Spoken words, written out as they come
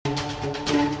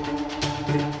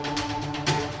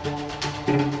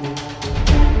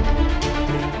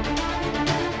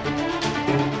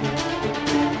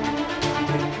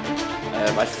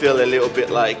feel a little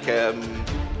bit like,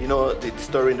 the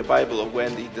story in the Bible of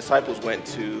when the disciples went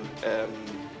to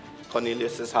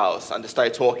Cornelius' house and they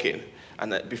started talking.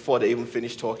 And before they even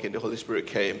finished talking, the Holy Spirit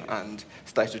came and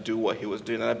started to do what he was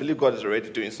doing. And I believe God is already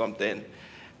doing something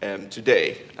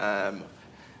today.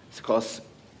 Because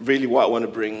really what I want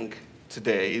to bring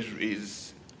today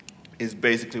is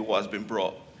basically what has been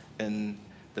brought in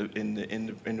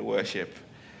the worship.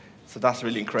 So that's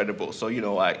really incredible. So,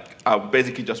 I'll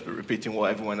basically just be repeating what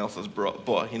everyone else has brought.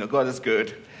 But, God is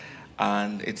good.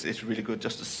 And it's really good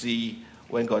just to see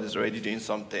when God is already doing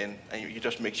something. And it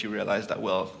just makes you realize that,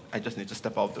 well, I just need to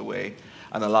step out of the way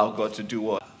and allow God to do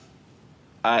what?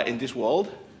 In this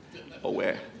world? Or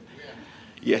where?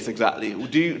 Yes, exactly.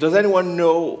 Does anyone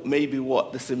know maybe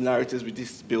what the similarities with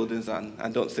these buildings are?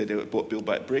 And don't say they were both built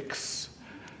by bricks.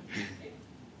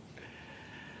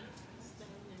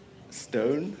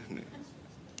 Stone?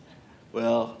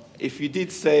 Well, if you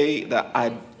did say that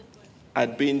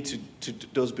I'd been to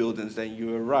those buildings, then you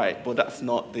were right. But that's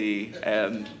not the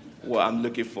what I'm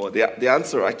looking for. The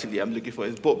answer actually I'm looking for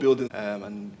is both buildings.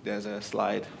 And there's a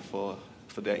slide for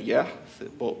that. Yeah, so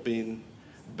both being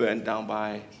burned down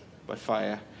by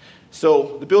fire.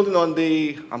 So the building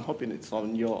I'm hoping it's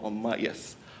on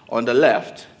the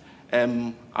left.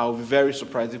 I'll be very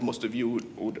surprised if most of you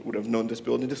would have known this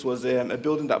building. This was a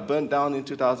building that burned down in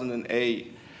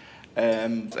 2008.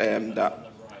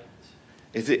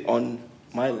 Is it on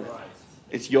my left?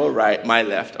 It's your right, my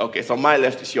left. Okay, so my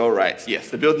left is your right. Yes,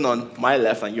 the building on my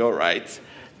left and your right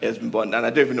has been burned down. I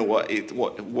don't even know what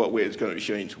way it's going to be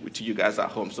showing to you guys at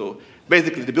home. So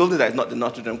basically, the building that is not the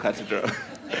Notre Dame Cathedral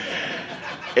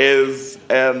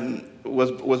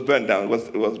was burned down.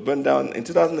 It was burned down in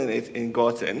 2008 in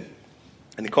Gorton,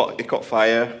 and it caught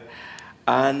fire.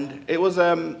 And it was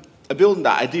a building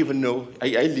that I didn't even know.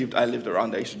 I lived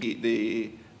around there. I used to get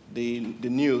the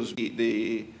news.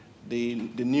 The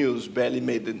news barely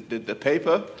made the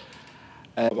paper.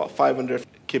 About 500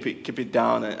 keep it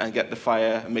down and get the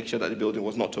fire and make sure that the building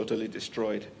was not totally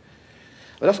destroyed.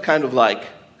 But that's kind of like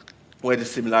where the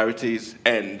similarities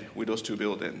end with those two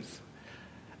buildings.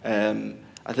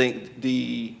 I think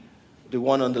the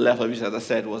one on the left, as I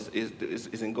said,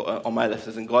 is on my left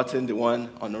is in Gorton. The one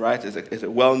on the right is a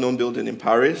well-known building in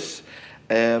Paris.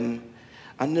 And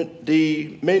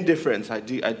the main difference I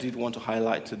did want to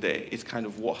highlight today is kind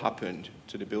of what happened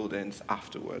to the buildings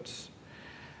afterwards.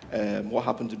 What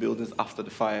happened to buildings after the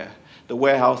fire. The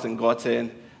warehouse in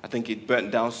Gorton, I think it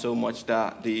burnt down so much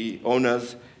that the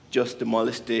owners just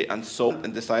demolished it and sold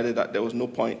and decided that there was no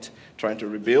point trying to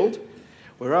rebuild.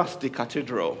 Whereas the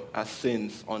cathedral has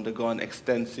since undergone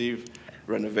extensive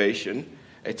renovation.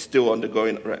 It's still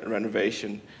undergoing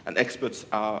renovation, and experts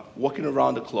are working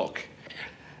around the clock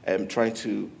trying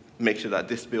to make sure that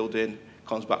this building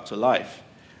comes back to life.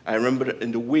 I remember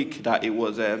in the week that it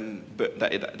was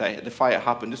that the fire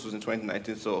happened. This was in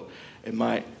 2019, so it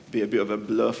might be a bit of a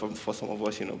blur for some of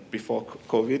us, before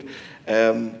COVID.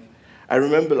 I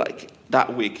remember like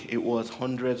that week, it was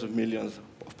hundreds of millions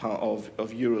of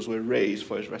euros were raised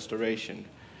for its restoration.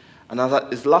 And as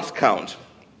at its last count,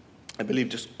 I believe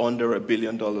just under $1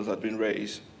 billion had been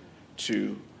raised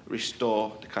to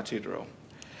restore the cathedral.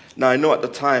 Now, I know at the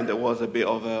time there was a bit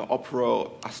of an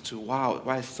uproar as to, wow,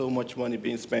 why is so much money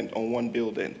being spent on one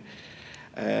building?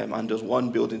 And does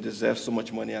one building deserve so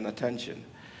much money and attention?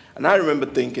 And I remember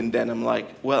thinking then, I'm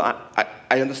like, well,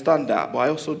 I understand that, but I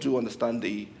also do understand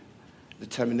the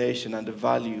determination and the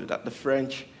value that the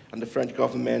French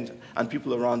government and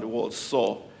people around the world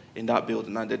saw in that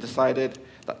building. And they decided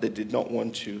that they did not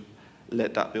want to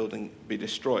let that building be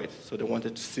destroyed. So they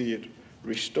wanted to see it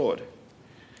restored.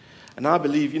 And I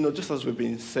believe, just as we've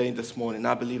been saying this morning,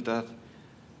 I believe that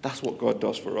that's what God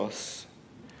does for us.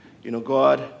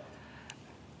 God,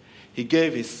 He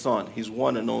gave His Son, His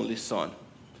one and only Son.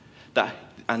 That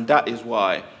is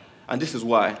why, and this is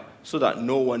why, so that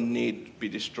no one need be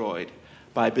destroyed.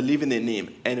 By believing in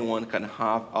Him, anyone can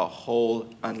have a whole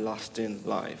and lasting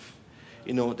life.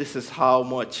 This is how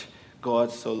much God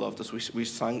so loved us. We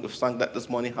sang that this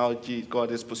morning, how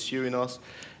God is pursuing us,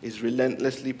 is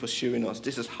relentlessly pursuing us.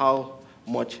 This is how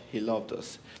much He loved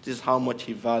us. This is how much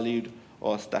He valued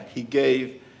us, that He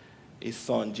gave His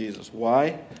Son, Jesus.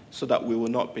 Why? So that we will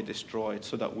not be destroyed,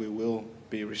 so that we will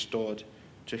be restored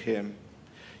to Him.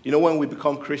 When we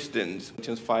become Christians,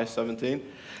 Galatians 5:17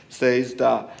 says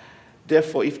that,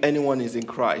 therefore, if anyone is in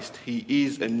Christ, he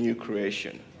is a new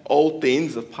creation. All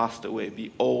things have passed away.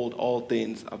 Behold, all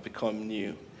things have become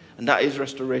new. And that is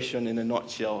restoration in a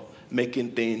nutshell,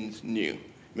 making things new.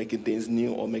 Making things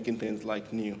new or making things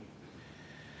like new.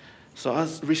 So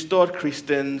as restored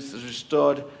Christians, as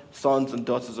restored sons and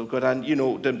daughters of God, and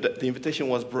the invitation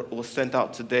was sent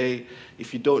out today.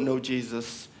 If you don't know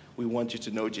Jesus, we want you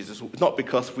to know Jesus. Not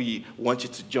because we want you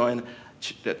to join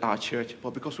our church,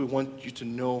 but because we want you to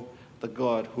know the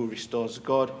God who restores,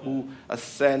 God who has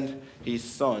sent his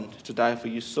Son to die for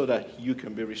you so that you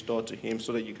can be restored to him,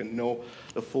 so that you can know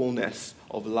the fullness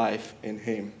of life in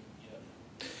him.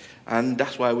 And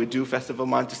that's why we do Festival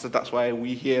Manchester. That's why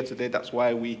we're here today. That's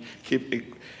why we keep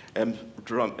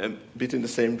beating the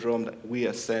same drum that we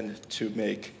are sent to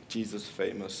make Jesus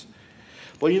famous.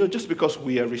 But just because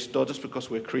we are restored, just because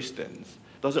we're Christians,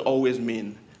 doesn't always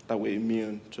mean that we're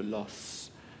immune to loss.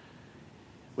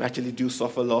 We actually do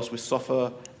suffer loss. We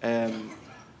suffer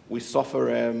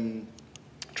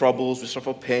troubles. We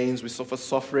suffer pains. We suffer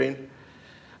suffering.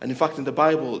 And in fact, in the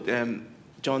Bible,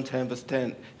 John 10, verse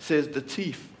 10, says the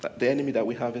thief, the enemy that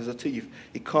we have is a thief.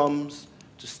 He comes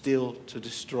to steal, to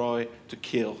destroy, to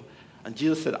kill. And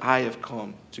Jesus said, I have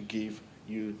come to give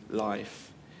you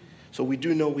life. So we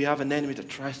do know we have an enemy that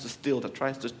tries to steal, that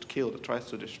tries to kill, that tries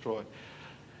to destroy.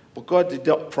 But God did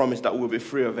not promise that we'll be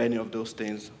free of any of those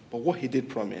things. But what he did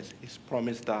promise, he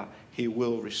promised that he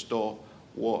will restore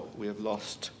what we have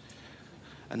lost.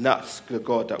 And that's the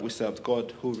God that we serve,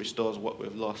 God who restores what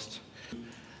we've lost.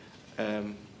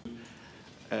 From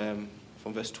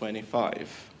verse 25.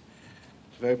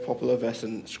 It's a very popular verse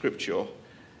in Scripture.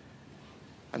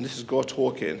 And this is God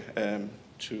talking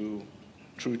to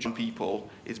true people.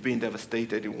 It's being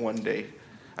devastated in one day.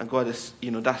 And God is,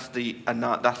 that's the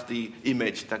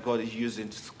image that God is using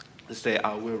to say,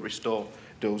 I will restore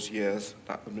those years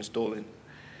that have been stolen.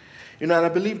 And I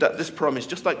believe that this promise,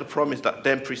 just like the promise that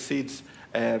then precedes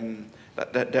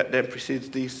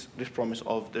this promise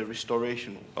of the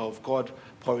restoration of God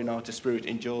pouring out His Spirit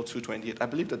in Joel 2:28. I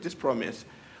believe that this promise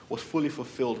was fully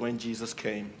fulfilled when Jesus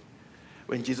came.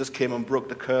 When Jesus came and broke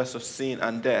the curse of sin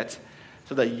and death,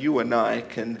 so that you and I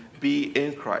can be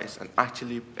in Christ and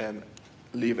actually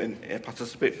live and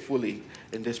participate fully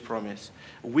in this promise.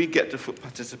 We get to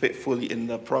participate fully in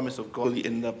the promise of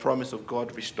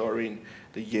God, restoring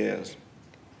the years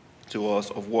to us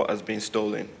of what has been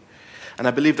stolen. And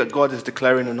I believe that God is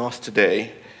declaring on us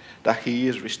today that He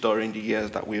is restoring the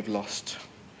years that we've lost.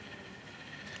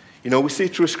 We see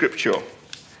through Scripture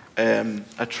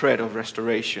a thread of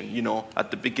restoration.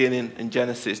 At the beginning in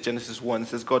Genesis 1, it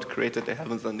says God created the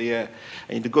heavens and the earth.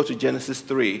 And you go to Genesis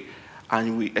 3,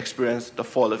 and we experience the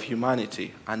fall of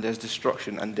humanity, and there's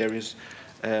destruction, and there's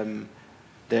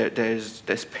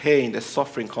pain, there's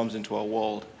suffering comes into our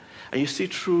world. And you see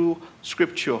through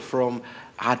Scripture from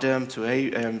Adam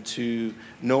to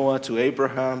Noah to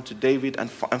Abraham to David,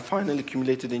 and finally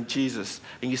accumulated in Jesus.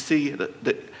 And you see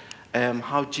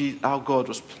how God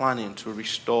was planning to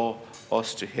restore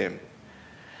us to Him.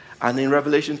 And in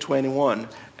Revelation 21,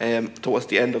 towards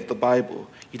the end of the Bible,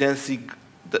 you then see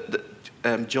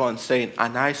John saying,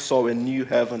 and I saw a new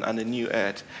heaven and a new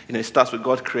earth. It starts with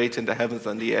God creating the heavens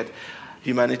and the earth,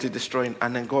 humanity destroying,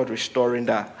 and then God restoring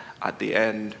that at the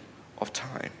end of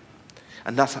time.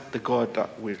 And that's the God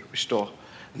that we restore.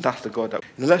 And that's the God that...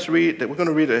 Let's read, we're going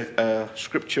to read a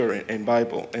scripture in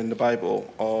the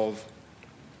Bible of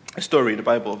a story in the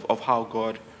Bible of how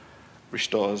God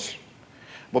restores.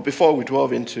 But before we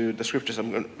delve into the scriptures, I'm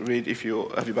going to read, if you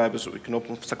have your Bibles, we can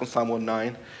open 2 Samuel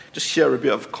 9. Just share a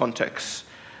bit of context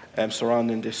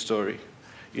surrounding this story.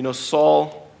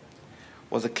 Saul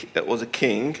was a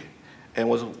king and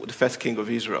was the first king of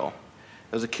Israel.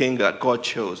 He was a king that God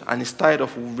chose, and he started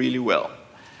off really well.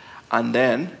 And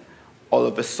then, all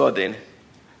of a sudden,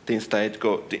 things started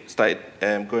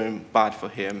going bad for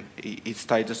him. He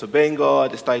started disobeying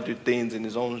God. He started doing things in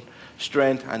his own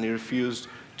strength, and he refused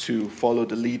to follow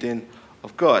the leading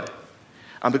of God.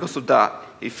 And because of that,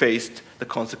 he faced the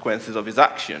consequences of his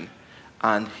action,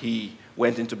 and he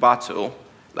went into battle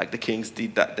like the kings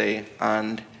did that day,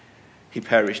 and he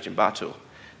perished in battle.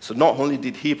 So not only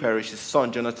did he perish, his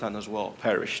son Jonathan as well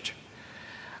perished.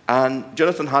 And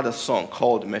Jonathan had a son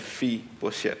called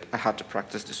Mephibosheth. I had to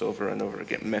practice this over and over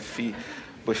again.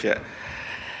 Mephibosheth,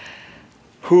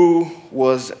 who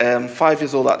was 5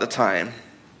 years old at the time.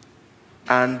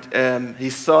 And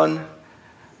his son,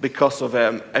 because of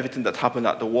everything that happened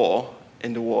at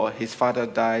in the war, his father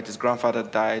died, his grandfather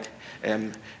died,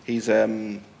 his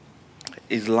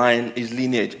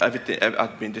lineage, everything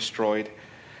had been destroyed.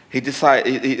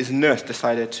 His nurse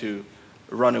decided to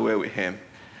run away with him.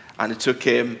 And it took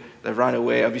him, they ran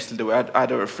away. Obviously, they were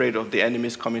either afraid of the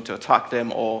enemies coming to attack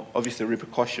them, or obviously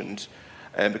repercussions.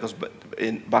 Because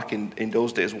back in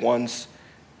those days, once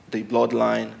the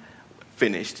bloodline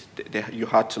finished, you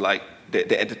had to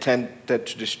they intended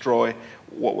to destroy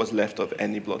what was left of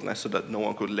any bloodline so that no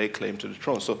one could lay claim to the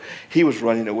throne. So he was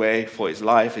running away for his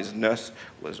life. His nurse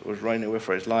was running away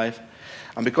for his life.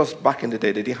 And because back in the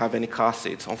day they didn't have any car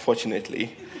seats,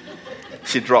 unfortunately,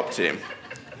 she dropped him.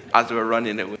 As they were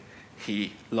running away,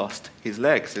 he lost his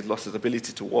legs. He lost his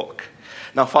ability to walk.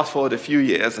 Now, fast forward a few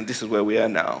years, and this is where we are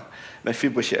now.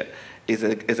 Mephibosheth is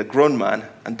a grown man,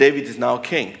 and David is now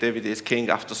king. David is king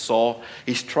after Saul.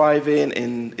 He's thriving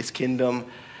in his kingdom,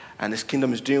 and his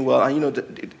kingdom is doing well. And you know,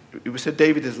 we said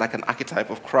David is like an archetype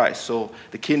of Christ. So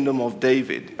the kingdom of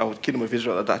David, or the kingdom of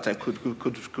Israel at that time,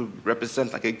 could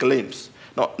represent like a glimpse,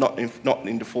 not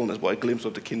in the fullness, but a glimpse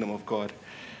of the kingdom of God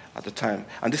at the time.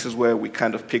 And this is where we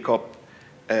kind of pick up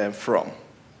from.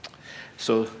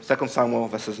 So 2 Samuel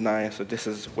verses 9, so this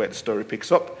is where the story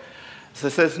picks up. So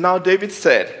it says, now David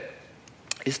said,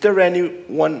 is there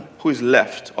anyone who is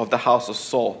left of the house of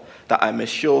Saul that I may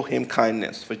show him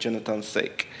kindness for Jonathan's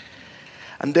sake?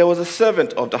 And there was a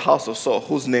servant of the house of Saul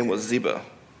whose name was Ziba.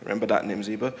 Remember that name,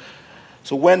 Ziba?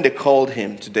 So when they called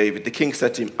him to David, the king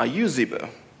said to him, are you Ziba?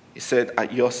 He said,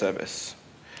 at your service.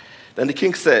 Then the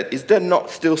king said, is there not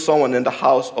still someone in the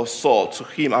house of Saul to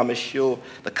whom I may show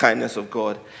the kindness of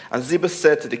God? And Ziba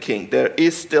said to the king, there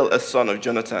is still a son of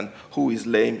Jonathan who is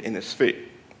lame in his feet.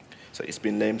 So he's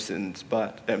been lame since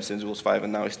he was 5,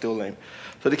 and now he's still lame.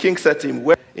 So the king said to him,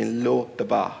 where in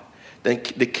Lo-debar? Then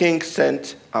the king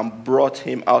sent and brought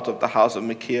him out of the house of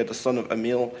Micaiah, the son of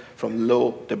Amiel, from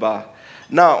Lo-debar.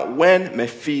 Now when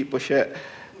Mephibosheth,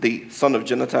 the son of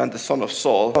Jonathan, the son of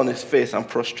Saul, on his face and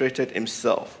prostrated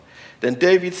himself, then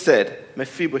David said,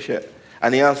 Mephibosheth,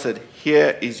 and he answered,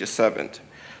 here is your servant.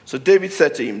 So David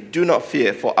said to him, do not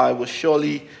fear, for I will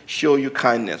surely show you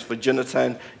kindness for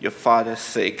Jonathan your father's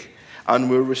sake, and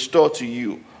will restore to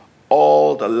you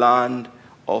all the land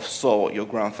of Saul your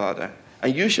grandfather,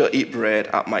 and you shall eat bread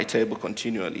at my table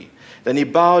continually. Then he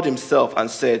bowed himself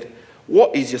and said,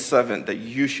 what is your servant that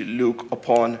you should look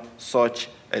upon such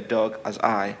a dog as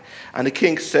I? And the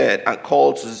king said, and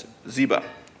called to Ziba,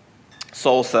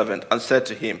 Saul's servant, and said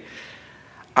to him,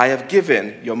 I have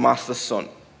given your master's son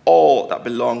all that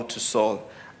belonged to Saul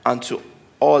and to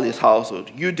all his household.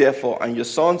 You therefore and your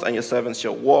sons and your servants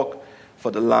shall work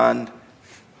the land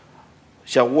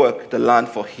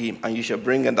for him, and you shall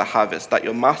bring in the harvest, that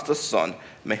your master's son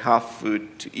may have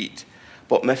food to eat.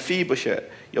 But Mephibosheth,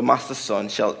 your master's son,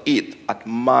 shall eat at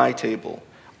my table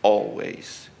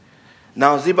always.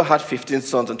 Now Ziba had 15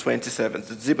 sons and 20 servants.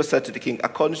 Ziba said to the king,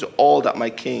 according to all that my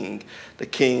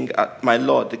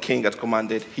lord the king had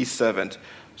commanded his servant,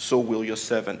 so will your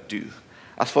servant do.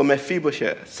 As for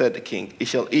Mephibosheth, said the king, he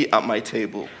shall eat at my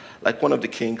table like one of the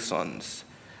king's sons.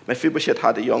 Mephibosheth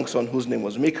had a young son whose name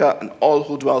was Micah, and all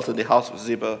who dwelt in the house of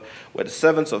Ziba were the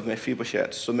servants of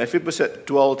Mephibosheth. So Mephibosheth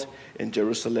dwelt in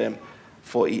Jerusalem,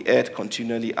 for he ate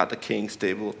continually at the king's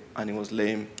table, and he was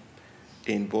lame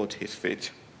in both his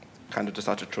feet. Kind of just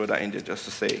had to throw that in there just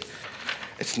to say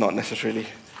it's not necessarily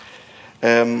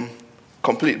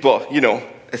complete, but you know,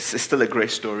 it's still a great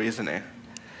story, isn't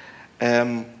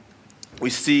it? We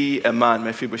see a man,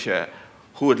 Mephibosheth,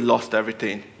 who had lost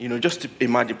everything. You know, just to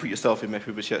imagine, put yourself in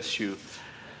Mephibosheth's shoe.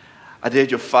 At the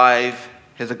age of 5,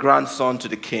 he's a grandson to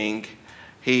the king.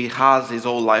 He has his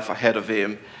whole life ahead of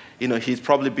him. You know, he's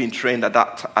probably been trained at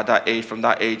that age, from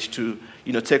that age, to,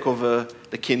 you know, take over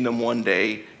the kingdom one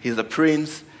day. He's a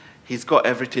prince. He's got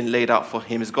everything laid out for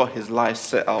him. He's got his life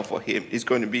set out for him. He's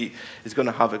going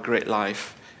to have a great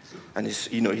life. And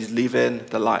he's living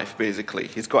the life, basically.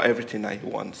 He's got everything that he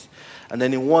wants. And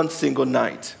then in one single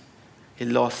night, he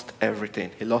lost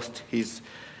everything. He lost his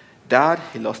dad.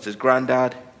 He lost his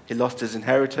granddad. He lost his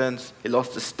inheritance. He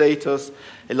lost his status.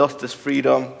 He lost his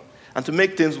freedom. And to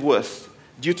make things worse,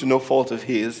 due to no fault of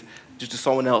his, due to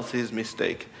someone else's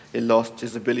mistake, he lost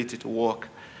his ability to walk,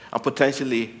 and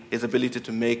potentially his ability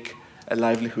to make a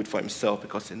livelihood for himself,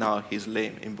 because now he's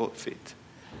lame in both feet.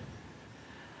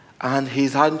 And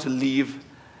he's having to live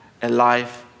a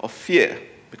life of fear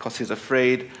because he's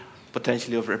afraid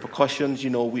potentially of repercussions. You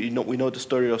know, we know the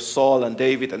story of Saul and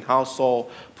David and how Saul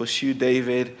pursued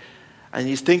David. And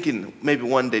he's thinking maybe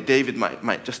one day David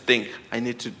might just think, I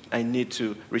need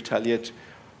to retaliate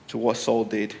to what Saul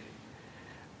did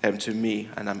to me,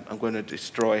 and I'm going to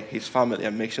destroy his family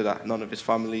and make sure that none of his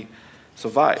family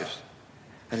survives.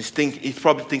 And he's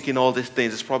probably thinking all these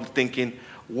things. He's probably thinking,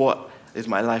 what is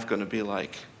my life going to be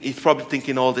like? He's probably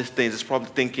thinking all these things. He's probably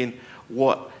thinking,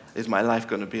 what is my life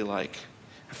going to be like?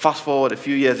 Fast forward a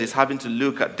few years, he's having to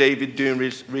look at David doing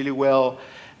really well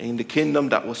in the kingdom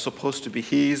that was supposed to be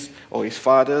his or his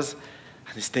father's.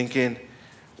 And he's thinking,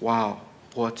 wow,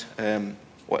 what a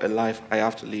life I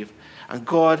have to live. And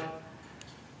God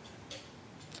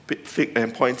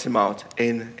points him out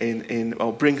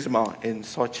or brings him out in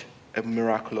such a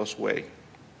miraculous way.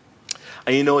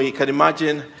 And you can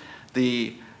imagine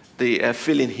the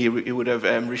feeling he would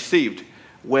have received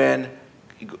when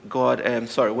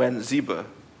when Ziba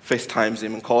FaceTimes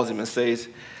him and calls him and says,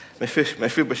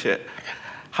 Mephibosheth,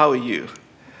 how are you?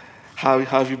 How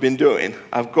have you been doing?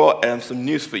 I've got some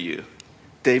news for you.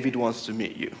 David wants to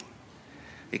meet you.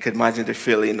 You can imagine the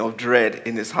feeling of dread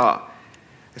in his heart.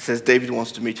 It says David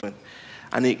wants to meet you.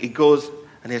 And he goes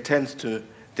and he attends to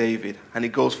David. And he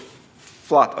goes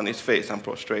flat on his face and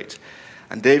prostrate.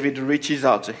 And David reaches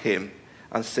out to him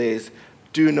and says,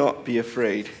 do not be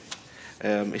afraid.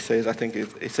 It says,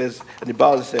 and he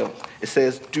bows himself. It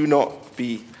says, do not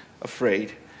be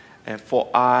afraid. For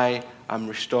I am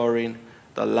restoring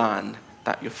the land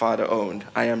that your father owned.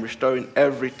 I am restoring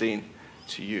everything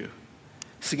to you.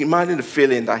 So imagine the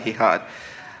feeling that he had.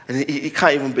 And he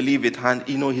can't even believe it. And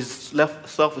his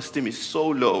self-esteem is so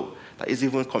low that he's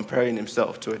even comparing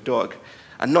himself to a dog.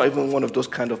 And not even one of those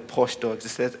kind of posh dogs. It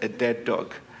says a dead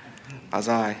dog, as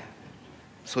I.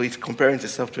 So he's comparing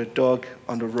himself to a dog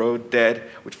on the road, dead,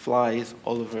 with flies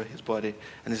all over his body.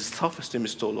 And his self-esteem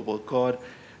is so low. But God,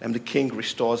 and the king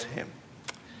restores him.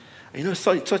 And it's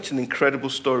such an incredible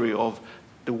story of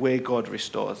the way God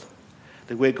restores.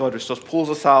 The way God restores pulls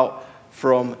us out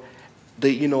from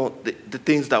the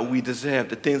things that we deserve,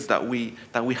 the things that we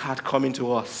had coming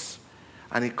to us.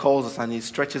 And he calls us and he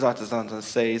stretches out his hands and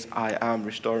says, I am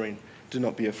restoring. Do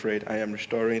not be afraid. I am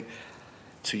restoring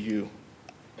to you.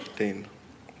 Thing.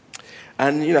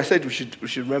 And I said we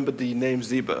should remember the name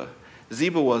Ziba.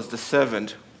 Ziba was the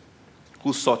servant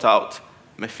who sought out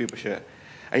Mephibosheth.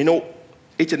 And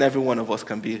each and every one of us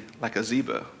can be like a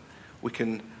Ziba. We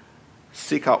can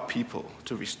seek out people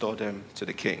to restore them to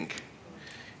the king.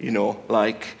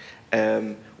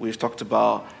 We've talked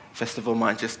about Festival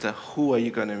Manchester. Who are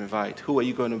you going to invite? Who are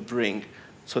you going to bring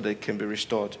so they can be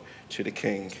restored to the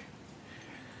king?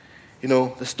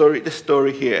 This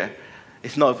story here,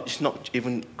 it's not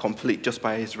even complete just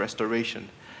by his restoration.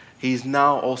 He's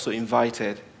now also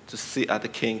invited to sit at the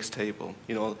king's table.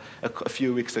 A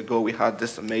few weeks ago we had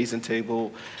this amazing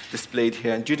table displayed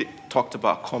here, and Judith talked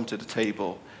about come to the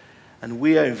table. And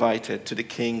we are invited to the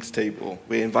king's table.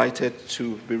 We're invited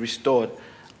to be restored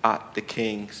at the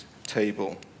king's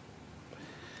table.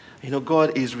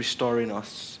 God is restoring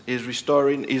us. He's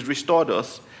restored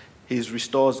us. He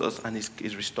restores us, and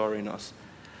he's restoring us.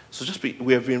 So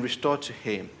we have been restored to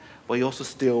him, but he also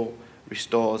still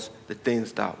restores the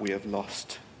things that we have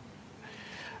lost.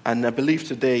 And I believe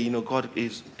today, God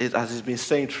is, as he's been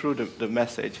saying through the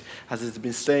message, as he's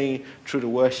been saying through the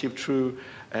worship, through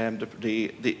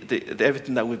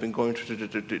everything that we've been going through,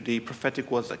 the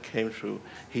prophetic words that came through,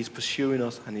 he's pursuing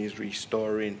us and he's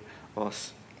restoring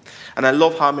us. And I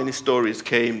love how many stories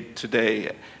came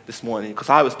this morning, because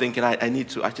I was thinking I need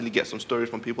to actually get some stories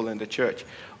from people in the church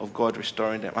of God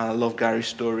restoring them. And I love Gary's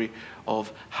story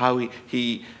of how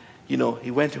he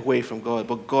went away from God,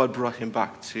 but God brought him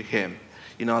back to him.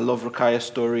 I love Rukaya's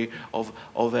story of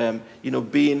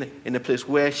being in a place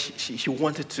where she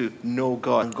wanted to know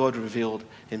God, and God revealed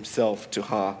himself to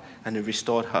her, and he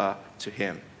restored her to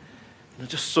him.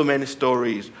 Just so many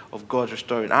stories of God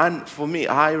restoring. And for me,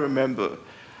 I remember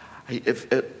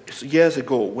years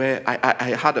ago where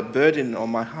I had a burden on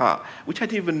my heart, which I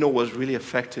didn't even know was really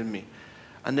affecting me.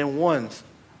 And then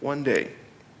one day,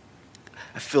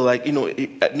 I feel like,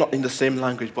 not in the same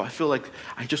language, but I feel like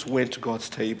I just went to God's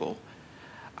table.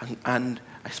 And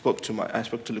I spoke to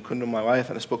Lukunda, my wife,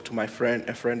 and I spoke to a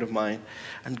friend of mine,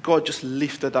 and God just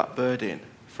lifted that burden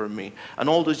from me. And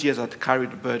all those years I'd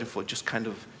carried the burden for just kind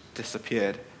of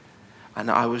disappeared. And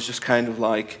I was just kind of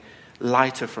like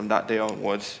lighter from that day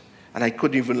onwards. And I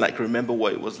couldn't even remember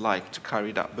what it was like to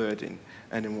carry that burden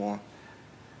anymore.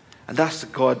 And that's the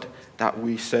God that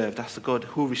we serve. That's the God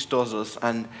who restores us,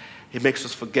 and he makes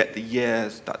us forget the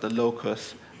years that the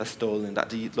locust has stolen, that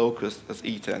the locust has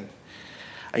eaten.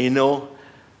 And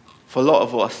for a lot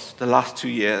of us, the last 2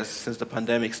 years since the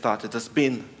pandemic started, it's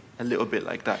been a little bit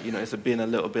like that. It's been a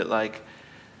little bit like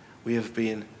we have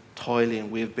been toiling,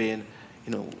 we have been,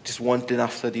 just one thing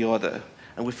after the other.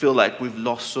 And we feel like we've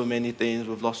lost so many things,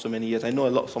 we've lost so many years. I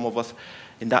know some of us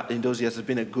in those years, it's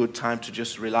been a good time to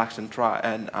just relax and try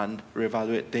and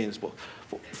reevaluate things. But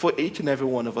for each and every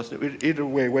one of us, either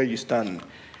way where you stand,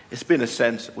 it's been a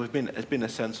sense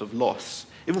of loss.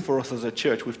 Even for us as a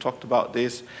church, we've talked about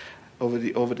this over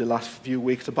the last few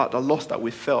weeks, about the loss that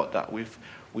we felt,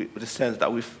 the sense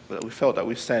that we felt that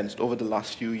we've sensed over the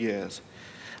last few years.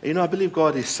 And I believe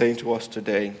God is saying to us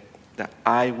today that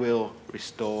I will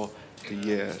restore the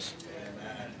years.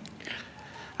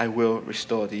 I will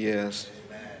restore the years.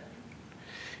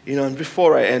 And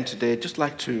before I end today, I'd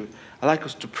like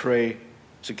us to pray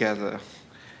together.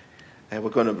 We're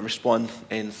going to respond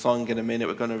in song in a minute.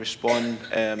 We're going to respond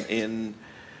in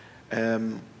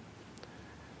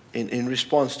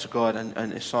response to God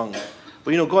and His song.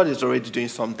 But God is already doing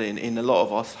something in a lot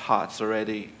of us hearts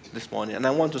already this morning, and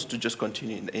I want us to just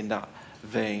continue in that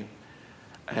vein.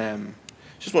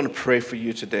 Just want to pray for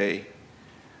you today.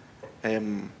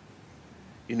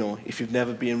 If you've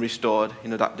never been restored,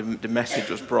 that the message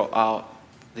was brought out,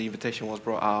 the invitation was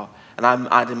brought out, and I'm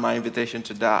adding my invitation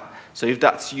to that. So if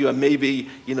that's you, and maybe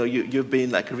you've been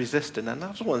like resistant, and I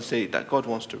just want to say that God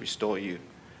wants to restore you.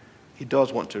 He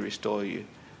does want to restore you.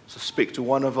 So speak to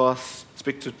one of us,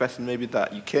 speak to the person maybe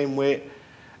that you came with.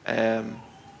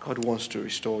 God wants to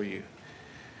restore you.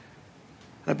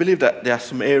 And I believe that there are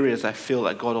some areas I feel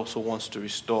like God also wants to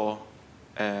restore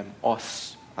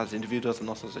us as individuals and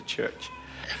us as a church.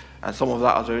 And some of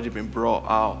that has already been brought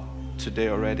out today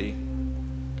already.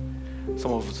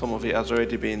 Some of it has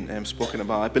already been spoken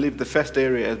about. I believe the first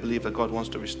area I believe that God wants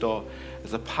to restore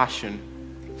is a passion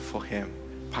for Him,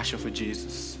 passion for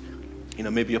Jesus.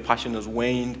 Maybe your passion has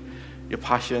waned, your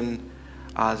passion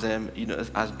has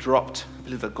dropped. I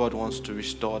believe that God wants to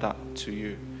restore that to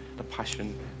you, the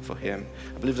passion for Him.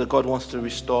 I believe that God wants to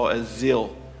restore a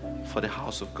zeal for the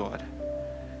house of God.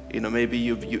 Maybe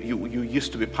you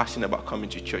used to be passionate about coming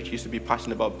to church. You used to be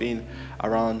passionate about being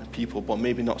around people, but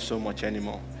maybe not so much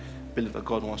anymore. I believe that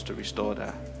God wants to restore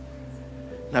that.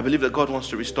 And I believe that God wants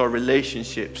to restore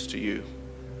relationships to you.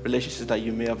 Relationships that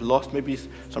you may have lost. Maybe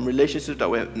some relationships that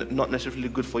were not necessarily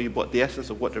good for you, but the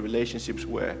essence of what the relationships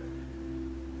were.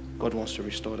 God wants to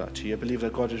restore that to you. I believe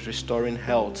that God is restoring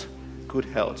health, good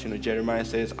health. Jeremiah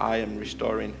says, I am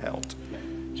restoring health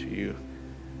to you.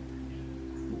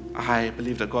 I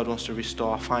believe that God wants to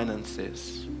restore our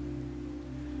finances.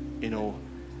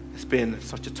 It's been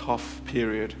such a tough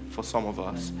period for some of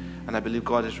us, and I believe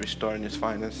God is restoring His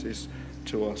finances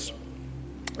to us.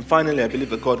 And finally, I believe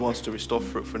that God wants to restore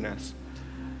fruitfulness.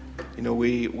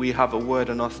 We have a word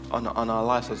on us on our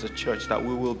lives as a church that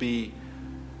we will be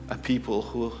a people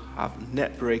who have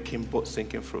net-breaking,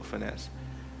 boat-sinking fruitfulness.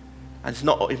 And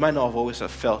it might not have always have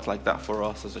felt like that for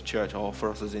us as a church or for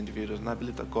us as individuals. And I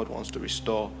believe that God wants to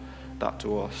restore that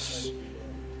to us.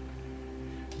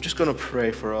 I'm just going to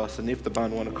pray for us, and if the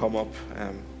band want to come up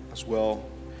as well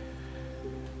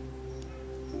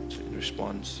in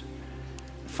response.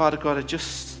 Father God, I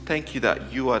just thank you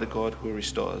that you are the God who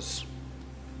restores.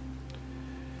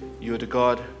 You are the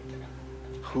God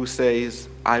who says,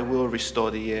 I will restore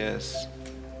the years.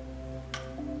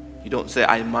 You don't say,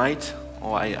 I might,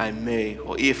 or I may,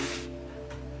 or if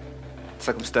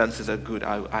circumstances are good,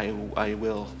 I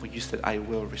will. But you said, I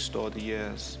will restore the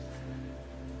years.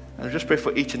 And I just pray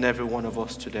for each and every one of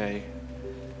us today,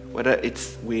 whether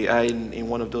we are in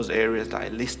one of those areas that I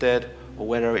listed, or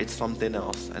whether it's something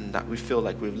else, and that we feel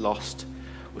like we've lost.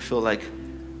 We feel like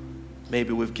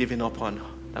maybe we've given up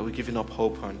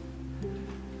hope on.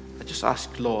 I just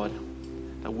ask, Lord,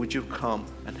 that would you come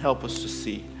and help us to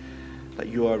see that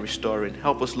you are restoring.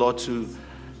 Help us, Lord, to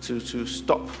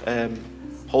stop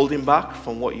holding back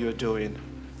from what you're doing.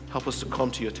 Help us to come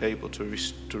to your table to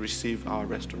receive our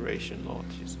restoration, Lord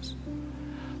Jesus.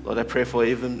 Lord, I pray for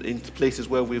even in places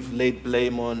where we've laid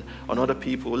blame on other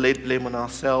people, laid blame on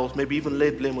ourselves, maybe even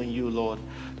laid blame on you, Lord.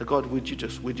 That God, would you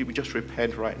just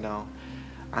repent right now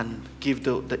and give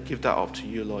that up to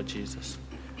you, Lord Jesus.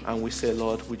 And we say,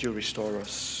 Lord, would you restore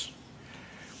us?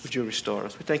 Would you restore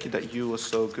us? We thank you that you are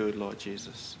so good, Lord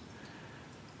Jesus.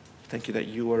 Thank you that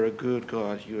you are a good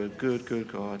God. You are a good,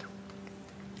 good God.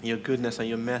 Your goodness and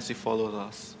your mercy follows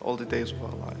us all the days of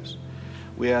our lives.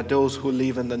 We are those who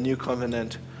live in the new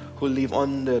covenant, who live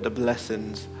under the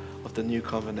blessings of the new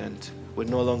covenant. We're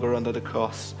no longer under the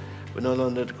curse. We're no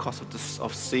longer under the curse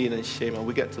of sin and shame, and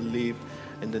we get to live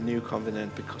in the new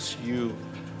covenant because you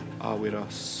are with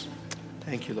us.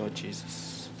 Thank you, Lord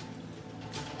Jesus.